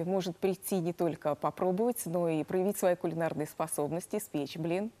посетитель может прийти не только попробовать, но и проявить свои кулинарные способности, испечь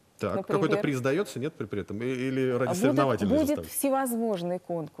блин. Так, какой-то приз дается, нет, при этом? Или ради соревновательности? Будут всевозможные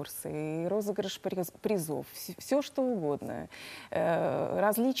конкурсы, и розыгрыш призов, все что угодно.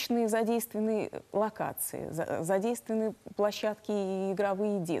 Различные задействованные локации, задействованы площадки и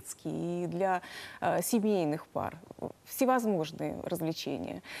игровые, и детские, и для семейных пар. Всевозможные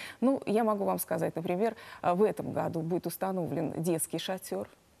развлечения. Ну, я могу вам сказать, например, в этом году будет установлен детский шатер,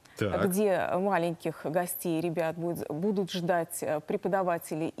 где маленьких гостей, ребят будут ждать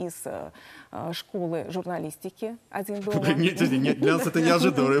преподаватели из школы журналистики «Один дома». Для нас это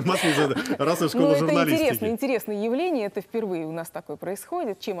неожиданно. Раз и школа журналистики. Это интересное явление, это впервые у нас такое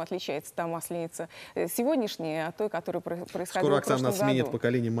происходит. Чем отличается та масленица сегодняшняя от той, которая происходила в прошлом году? Скоро Оксана сменит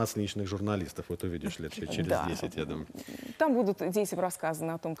поколение масленичных журналистов, вот увидишь лет через 10, я думаю. Там будут детям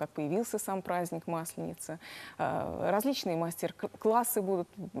рассказано о том, как появился сам праздник Масленицы. Различные мастер-классы будут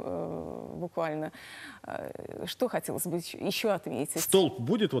буквально. Что хотелось бы еще отметить? Столб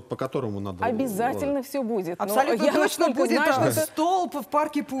будет, вот по которому надо... Обязательно все будет. Абсолютно точно будет знаю, столб в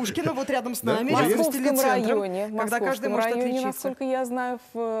парке Пушкина, вот рядом с нами, в рядом с Московском телецентром, районе, когда каждый может отличиться. насколько я знаю,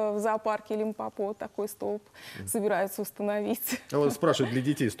 в зоопарке Лимпопо такой столб собираются установить. А вот спрашивают, для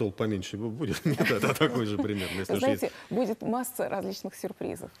детей столб поменьше будет? Нет, это такой же примерно. Знаете, будет масса различных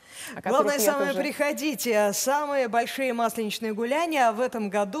сюрпризов. Главное, самое приходите. Самые большие масленичные гуляния в этом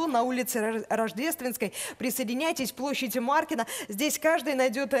году на улице Рождественской. Присоединяйтесь, площади Маркина. Здесь каждый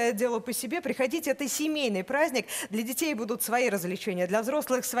найдет дело по себе. Приходите, это семейный праздник. Для детей будут свои развлечения, для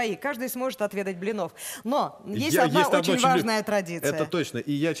взрослых свои. Каждый сможет отведать блинов. Но есть одна очень важная традиция. Это точно.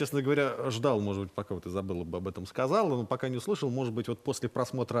 И я, честно говоря, ждал, может быть, пока вот Изабелла об этом сказала, но пока не услышал, может быть, вот после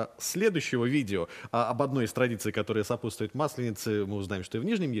просмотра следующего видео об одной из традиций, которая сопутствует Масленице, мы узнаем, что и в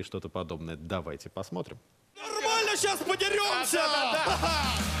Нижнем есть что-то подобное. Давайте посмотрим. Нормально, сейчас подеремся!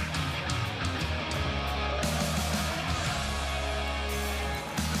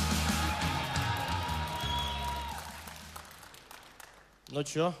 Ну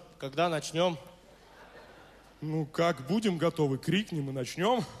чё, когда начнем? Ну, как будем готовы, крикнем и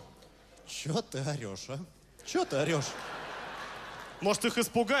начнем. Чё ты орешь, а? Чё ты орешь? Может, их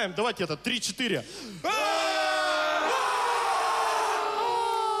испугаем? Давайте это, 3-4.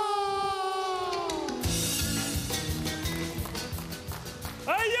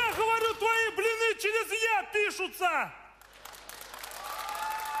 А я говорю, твои блины через «я» пишутся!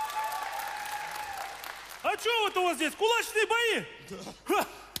 А что это у вас здесь? Кулачные бои? Да. Ха!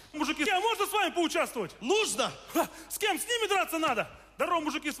 Мужики, а можно с вами поучаствовать? Нужно! Ха! С кем? С ними драться надо? Здорово,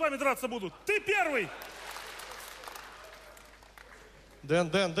 мужики, с вами драться будут. Ты первый!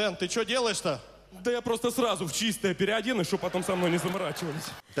 Дэн, ты что делаешь-то? Да я просто сразу в чистое переоденусь, чтобы потом со мной не заморачивались.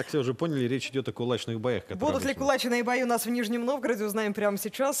 Так все уже поняли, речь идет о кулачных боях. Будут ли кулачные бои у нас в Нижнем Новгороде, узнаем прямо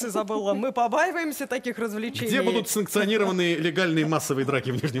сейчас. Изабелла, мы побаиваемся таких развлечений. Где будут санкционированные легальные массовые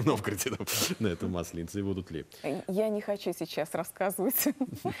драки в Нижнем Новгороде на этом Масленице? И будут ли? Я не хочу сейчас рассказывать.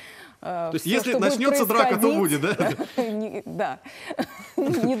 То есть если начнется драка, то будет, да? Да.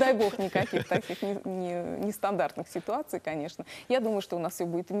 Не дай бог никаких таких нестандартных ситуаций, конечно. Я думаю, что у нас все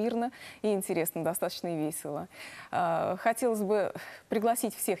будет мирно и интересно, достаточно и весело. Хотелось бы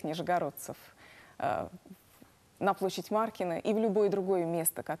пригласить всех нижегородцев на площадь Маркина и в любое другое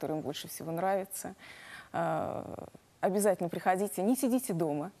место, которое им больше всего нравится. Обязательно приходите, не сидите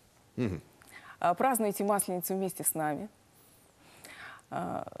дома. Празднуйте Масленицу вместе с нами.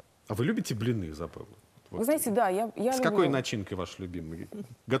 А вы любите блины, Изабелла? Вы знаете, да, я люблю. С какой начинкой ваш любимый?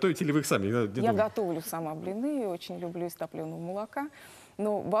 Готовите ли вы их сами? Я готовлю сама блины, очень люблю из топленого молока,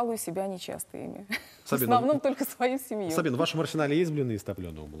 но балую себя нечасто ими. Сабина, в основном только свою семью. Сабина, в вашем арсенале есть блины из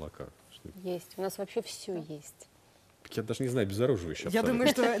топленого молока? Есть, у нас вообще все есть. Я даже не знаю, безоруживающе. Я думаю,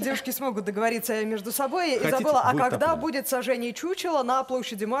 что девушки смогут договориться между собой. Изабелла, а когда будет сожжение чучела на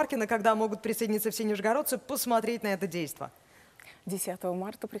площади Маркина, когда могут присоединиться все нижегородцы, посмотреть на это действо? 10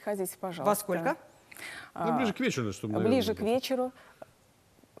 марта приходите, пожалуйста. Во сколько? Ну, ближе к вечеру, чтобы... Ближе к вечеру.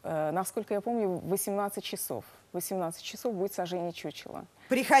 Насколько я помню, в 18 часов. В 18 часов будет сожжение чучела.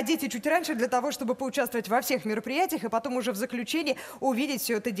 Приходите чуть раньше для того, чтобы поучаствовать во всех мероприятиях и потом уже в заключении увидеть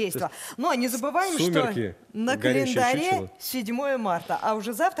все это действо. Но не забываем, что на календаре 7 марта, а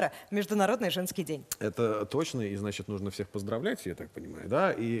уже завтра Международный женский день. Это точно, и значит нужно всех поздравлять, я так понимаю,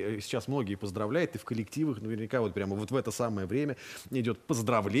 да? И сейчас многие поздравляют, и в коллективах наверняка вот прямо вот в это самое время идет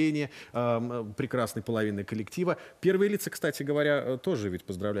поздравление прекрасной половины коллектива. Первые лица, кстати говоря, тоже ведь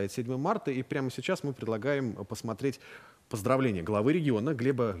поздравляют 7 марта, и прямо сейчас мы предлагаем посмотреть поздравления главы региона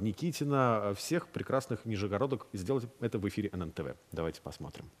Глеба Никитина, всех прекрасных нижегородок, и сделать это в эфире ННТВ. Давайте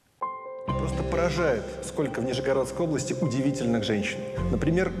посмотрим. Просто поражает, сколько в Нижегородской области удивительных женщин.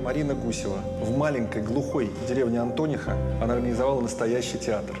 Например, Марина Гусева. В маленькой глухой деревне Антониха она организовала настоящий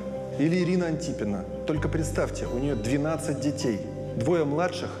театр. Или Ирина Антипина. Только представьте, у нее 12 детей. 2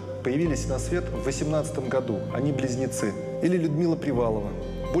 младших появились на свет в 2018 году. Они близнецы. Или Людмила Привалова.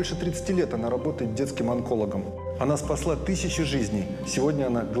 Больше 30 лет она работает детским онкологом. Она спасла тысячи жизней. Сегодня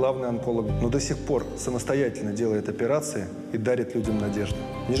она главный онколог, но до сих пор самостоятельно делает операции и дарит людям надежду.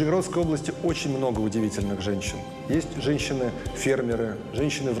 В Нижегородской области очень много удивительных женщин. Есть женщины-фермеры,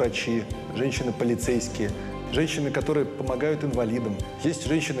 женщины-врачи, женщины-полицейские, женщины, которые помогают инвалидам. Есть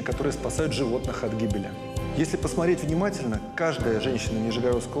женщины, которые спасают животных от гибели. Если посмотреть внимательно, каждая женщина в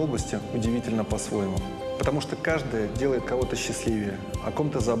Нижегородской области удивительна по-своему. Потому что каждая делает кого-то счастливее, о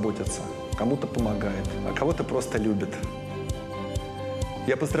ком-то заботится, кому-то помогает, а кого-то просто любит.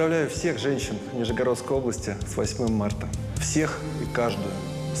 Я поздравляю всех женщин Нижегородской области с 8 марта. Всех и каждую.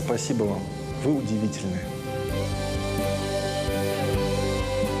 Спасибо вам. Вы удивительные.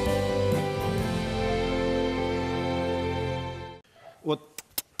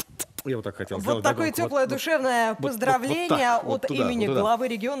 Я вот так хотел Вот сделать. такое теплое душевное поздравление вот от туда, имени туда. главы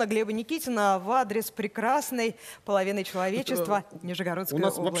региона Глеба Никитина в адрес прекрасной половины человечества Нижегородской У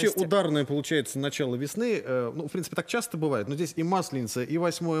нас области. вообще ударное получается начало весны. Ну, в принципе, так часто бывает. Но здесь и Масленица, и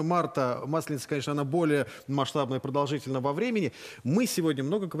 8 марта. Масленица, конечно, она более масштабная и продолжительна во времени. Мы сегодня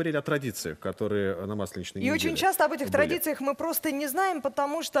много говорили о традициях, которые на Масленичной неделе очень часто об этих были. традициях мы просто не знаем,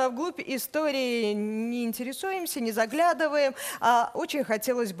 потому что вглубь истории не интересуемся, не заглядываем, а очень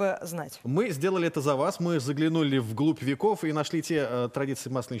хотелось бы знать. Мы сделали это за вас. Мы заглянули вглубь веков и нашли те традиции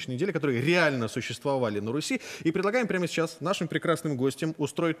Масленичной недели, которые реально существовали на Руси. И предлагаем прямо сейчас нашим прекрасным гостям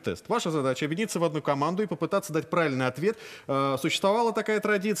устроить тест. Ваша задача — объединиться в одну команду и попытаться дать правильный ответ. Существовала такая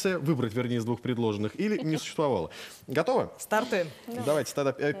традиция, выбрать, вернее, из двух предложенных, или не существовала. Готовы? Стартуем. Давайте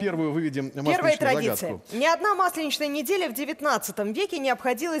тогда первую выведем Первая масленичную традиция. загадку. Ни одна масленичная неделя в 19 веке не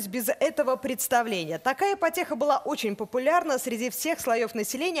обходилась без этого представления. Такая потеха была очень популярна среди всех слоев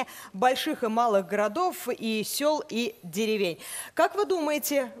населения, больших и малых городов, и сел, и деревень. Как вы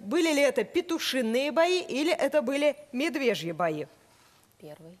думаете, были ли это петушиные бои или это были медвежьи бои?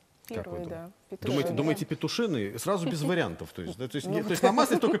 Первый. Первый, да. Думаете, петушиные? Сразу без вариантов. То есть на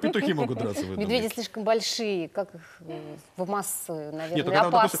масле только петухи могут драться. Медведи слишком большие, как их в массу, наверное, Нет,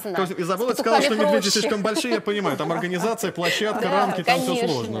 опасно. то есть Изабелла сказала, что медведи слишком большие, я понимаю. Там организация, площадка, рамки, там все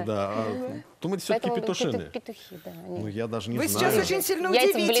сложно. Да. Думаете, все-таки петушиные? Петухи, да. Ну, я даже не Вы знаю. сейчас очень сильно Яйца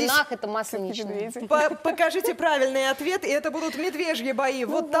в удивитесь. блинах — это масленичные. Покажите правильный ответ, и это будут медвежьи бои.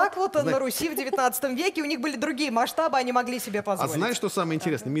 Вот так вот на Руси в 19 веке. У них были другие масштабы, они могли себе А позволить. знаешь, что самое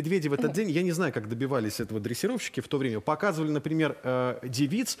интересное? Медведи в этот день, я не знаю, как добивались этого дрессировщики в то время, показывали, например,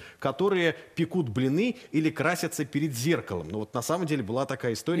 девиц, которые пекут блины или красятся перед зеркалом. Но вот на самом деле была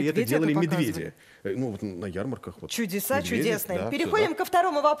такая история, и это делали медведи. Ну, вот на ярмарках. Вот, чудеса медведи, чудесные. да, Переходим ко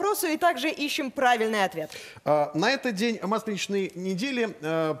второму вопросу и также ищем правильный ответ. На этот день масленичной недели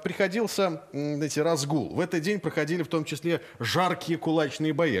приходился, знаете, разгул. В этот день проходили в том числе жаркие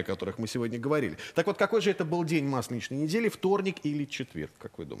кулачные бои, о которых мы сегодня говорили. Так вот, какой же это был день масленичной недели, вторник или четверг,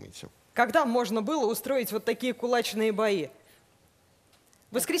 как вы думаете? Когда можно было устроить вот такие кулачные бои?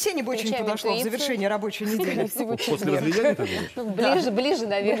 Воскресенье бы очень Включаем подошло в интуицию. завершение рабочей недели. После разлияния, ты думаешь? Ближе,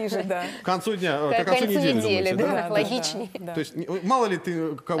 наверное. Ближе, да. К концу дня, К к концу концу недели, недели, думаете, да, логичнее. То есть мало ли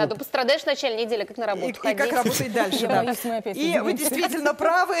ты кого... Да, ты пострадаешь в начале недели, как на работу И ходить. как работать дальше, да. И вы действительно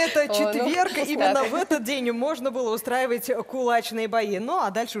правы, это четверг. Именно в этот день можно было устраивать кулачные бои. Ну,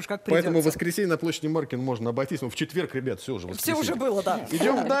 а дальше уж как придется. Поэтому в воскресенье на площади Маркина можно обойтись. Но в четверг, ребят, все уже воскресенье. Все уже было, да.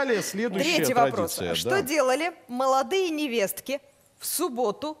 Идем далее. Следующая Третий вопрос. традиция. Что да. делали молодые невестки в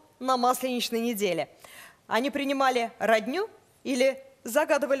субботу на Масленичной неделе? Они принимали родню или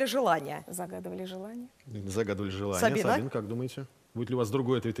загадывали желания? Загадывали желание. Загадывали желание. Сабина? Сабина, как думаете? Будет ли у вас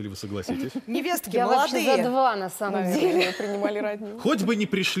другой ответ, или вы согласитесь? Невестки Я молодые. вообще за два, на самом деле. Принимали родню. Хоть бы не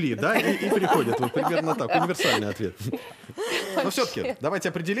пришли, да, и приходят. Вот примерно так. Универсальный ответ. Но все-таки давайте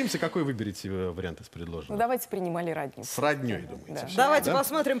определимся, какой выберете вариант из Ну, предложенных. давайте принимали родню. С родней, думаете? Да. Давайте Да?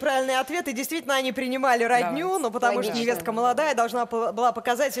 посмотрим правильный ответ. И действительно, они принимали родню, Давайте. но потому что Логично. невестка молодая должна была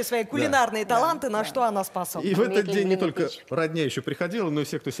показать все свои кулинарные таланты, на что она способна. И в этот Умеет ли день не блины только печь? родня еще приходила, но и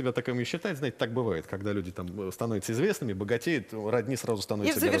все, кто себя таковыми считает, знаете, так бывает, когда люди там становятся известными, богатеют, родни сразу И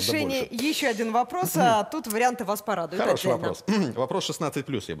становится в гораздо завершении больше. еще один вопрос, а тут варианты вас порадуют. Хороший отдельно. вопрос. Вопрос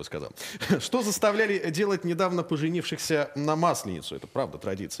 16+, я бы сказал. Что заставляли делать недавно поженившихся на Масленицу? Это правда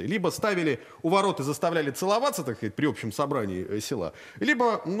традиция. Либо ставили у ворот и заставляли целоваться, так сказать, при общем собрании села.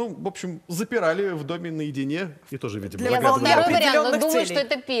 Либо, ну, в общем, запирали в доме наедине. И тоже, видимо, Для Я за Для второй вариант, но определенных думаю, целей. что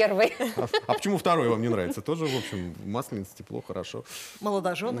это первый. А почему второй вам не нравится? Тоже, в общем, Масленица, тепло, хорошо.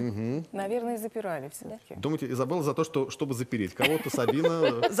 Молодожены. Наверное, запирали все-таки. Думаете, Изабелла за то, чтобы запереть кого-то,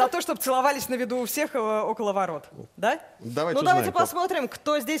 Сабина... За то, чтобы целовались на виду у всех около ворот. Да? Давайте Ну, давайте узнаем, посмотрим,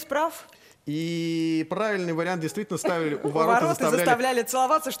 кто здесь прав. И правильный вариант действительно ставили у У ворот и ворот и заставляли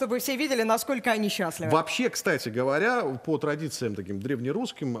целоваться, чтобы все видели, насколько они счастливы. Вообще, кстати говоря, по традициям таким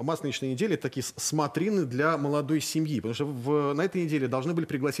древнерусским, масленичные недели такие смотрины для молодой семьи. Потому что на этой неделе должны были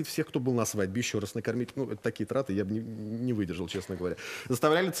пригласить всех, кто был на свадьбе, еще раз накормить. Ну, это такие траты, я бы не выдержал, честно говоря.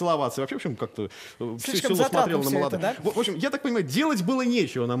 Заставляли целоваться. И вообще, в общем, как-то все Слишком село смотрело на затратно всё молодых. это, да? В общем, я так понимаю, делать было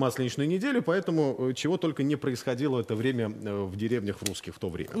нечего на масленичную неделю, поэтому чего только не происходило в это время в деревнях русских в то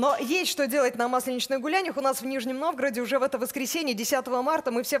время. Но есть что делать на масленичных гуляниях. У нас в Нижнем Новгороде уже в это воскресенье, 10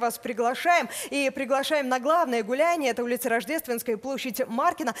 марта, мы все вас приглашаем. И приглашаем на главное гуляние. Это улица Рождественская, площадь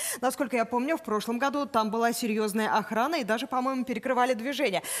Маркина. Насколько я помню, в прошлом году там была серьезная охрана и даже, по-моему, перекрывали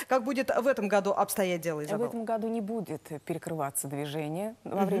движение. Как будет в этом году обстоять дело, В Изабелла? этом году не будет перекрываться движение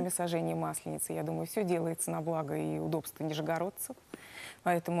во время сожжения Масленицы. Я думаю, все делается на благо и удобство нижегородцев.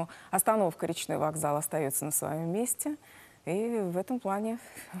 Поэтому остановка «Речной вокзал» остается на своем месте. И в этом плане...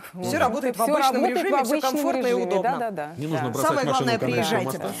 Все работает в обычном режиме, все комфортно и удобно. Да. Не нужно бросать Самое главное, машину у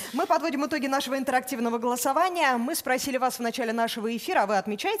приезжайте. моста. Мы подводим итоги нашего интерактивного голосования. Мы спросили вас в начале нашего эфира, а вы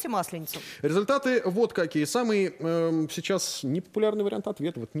отмечаете Масленицу? Результаты вот какие. Самый сейчас непопулярный вариант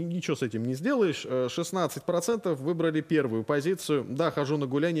ответа. Вот ничего с этим не сделаешь. 16% выбрали первую позицию. Да, хожу на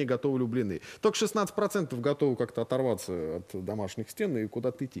гуляние, готовлю блины. Только 16% готовы как-то оторваться от домашних стен и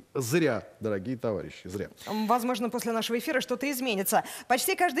куда-то идти. Зря, дорогие товарищи, зря. Возможно, после нашего эфира что-то изменится.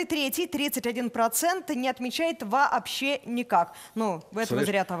 Почти каждый третий, 31%, не отмечает вообще никак. Ну, в этом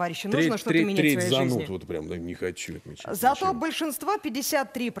зря, товарищи. Нужно что-то менять в своей жизни. Вот прям не хочу отмечать. Зато большинство,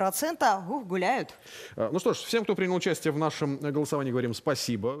 53%, гуляют. Ну что ж, всем, кто принял участие в нашем голосовании, говорим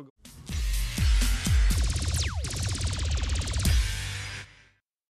спасибо.